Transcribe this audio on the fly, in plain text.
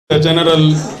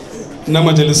general na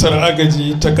majalisar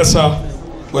agaji ta ƙasa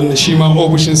wanda shi ma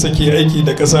ofishinsa ke aiki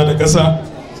da ƙasa da ƙasa,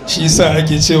 shi sa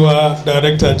ake cewa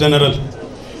director general.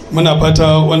 Muna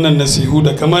fata wannan nasihu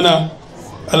da kamana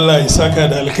Allah ya saka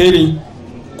da alkhairi.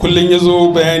 Kullum ya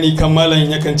zo bayani kan malam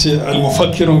yakan ce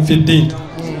almufakkirun fiddin,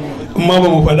 amma ba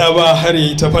mu faɗa ba har ya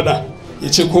yi ta faɗa ya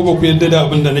ce ko ba ku yadda da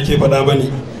abin da nake faɗa ba ne.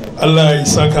 Allah ya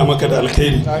saka maka da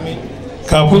alkhairi.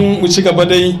 Kafin mu ci gaba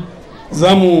dai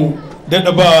za mu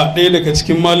daɗa ba ɗaya daga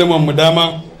cikin mu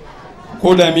dama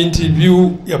ko da minti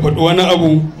biyu ya faɗi wani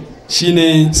abu.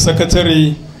 Shine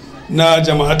sakatare na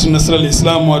jama'atun nasarar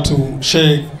islam wato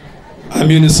Sheikh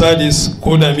Aminu Sadis,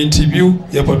 ko da minti biyu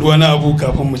ya faɗi wani abu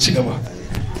kafin mu ci gaba.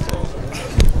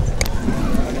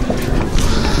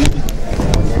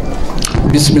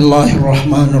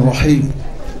 Bismillahirrahmanirrahim.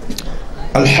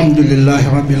 Alhamdulillahi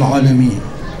rabbil alamin.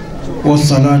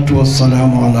 Wassalatu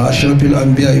wassalamu ala ashrafil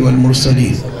anbiya'i wal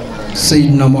mursalin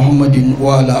sayyidina Muhammadin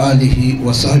wa ala alihi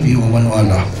wa sahbihi wa man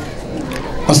wala.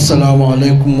 Assalamu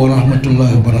alaikum wa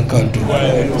rahmatullahi wa barakatuh.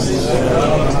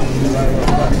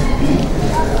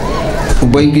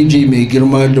 Ubangiji mai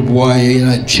girma da buwaye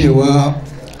yana cewa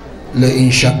la in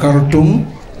shakartum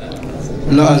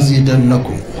la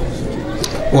azidannakum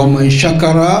wa man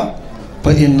shakara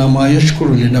fa inna ma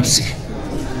yashkuru li nafsi.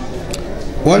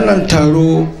 Wannan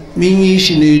taro mun yi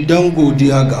shi ne don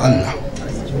godiya ga Allah,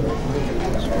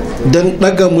 don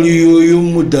ɗaga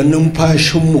muryoyinmu da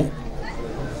numfashinmu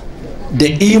da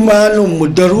imaninmu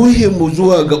da ruhinmu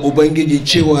zuwa ga Ubangiji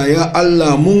cewa ya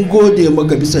Allah mun gode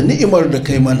maka bisa ni'imar da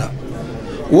kai mana.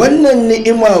 Wannan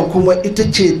ni'ima kuma ita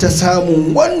ce ta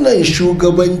samun wannan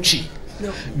shugabanci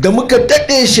da muka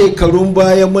daɗe shekarun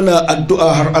baya muna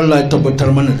addu'a har Allah ya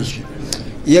tabbatar mana da su.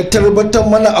 Ya tabbatar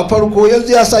mana a farko,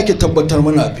 yanzu ya sake tabbatar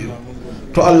mana a biyu.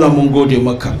 To Allah mun gode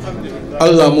maka,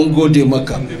 Allah mun gode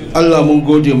maka, Allah mun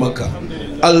gode maka.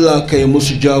 Allah ka yi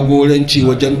musu jagoranci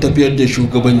wajen tafiyar da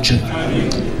shugabancin.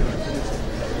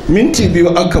 Minti biyu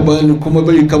aka bani kuma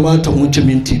bai kamata wuce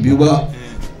minti biyu ba.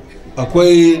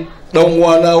 Akwai dan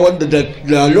uwana wanda da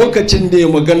lokacin da ya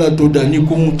magana to da ni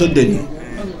kun mutar da ni,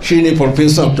 shine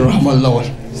Farfesa Abdulrahman Lawal,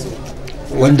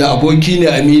 wanda aboki ne,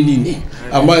 amini ne,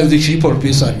 amma yanzu shi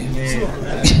farfesa ne.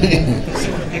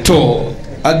 To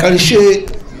a ƙarshe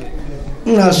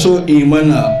ina so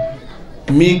mana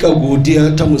miƙa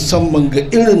godiya ta musamman ga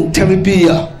irin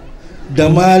tarbiyya da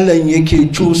malam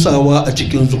yake cusawa a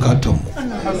cikin zukatanmu.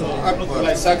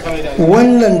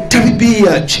 Wannan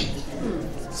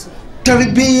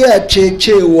tarbiyya ce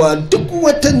cewa duk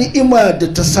wata ni'ima da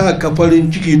ta sa ka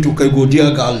farin ciki to kai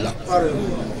godiya ga Allah.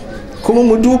 Kuma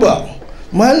mu duba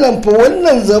malam fa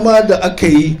wannan zama da aka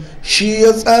yi shi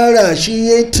ya tsara, shi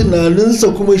ya yi tunaninsa,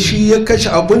 kuma shi ya kashe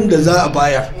abin da za a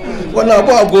bayar. Wani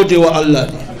abu a godewa Allah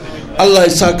ne. Allah ya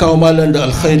saka wa malam da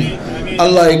alkhairi,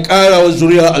 Allah ya ƙara wa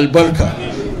zuriya albarka.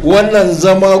 Wannan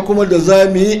zama kuma da za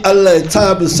mu yi, Allah ya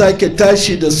ta mu sake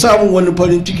tashi da samun wani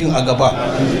farin cikin a gaba.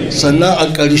 Sannan a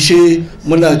ƙarshe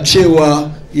muna cewa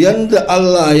yanda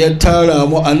Allah ya tara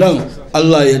mu a nan,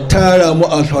 Allah ya tara mu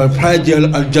a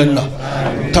farfajiyar aljanna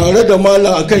tare da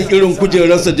malam akan irin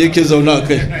kujerarsa da yake zaune a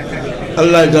kai.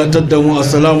 Allah ya datar da mu.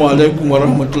 Assalamu alaikum wa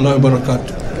rahmatullahi wa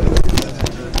barakatuh.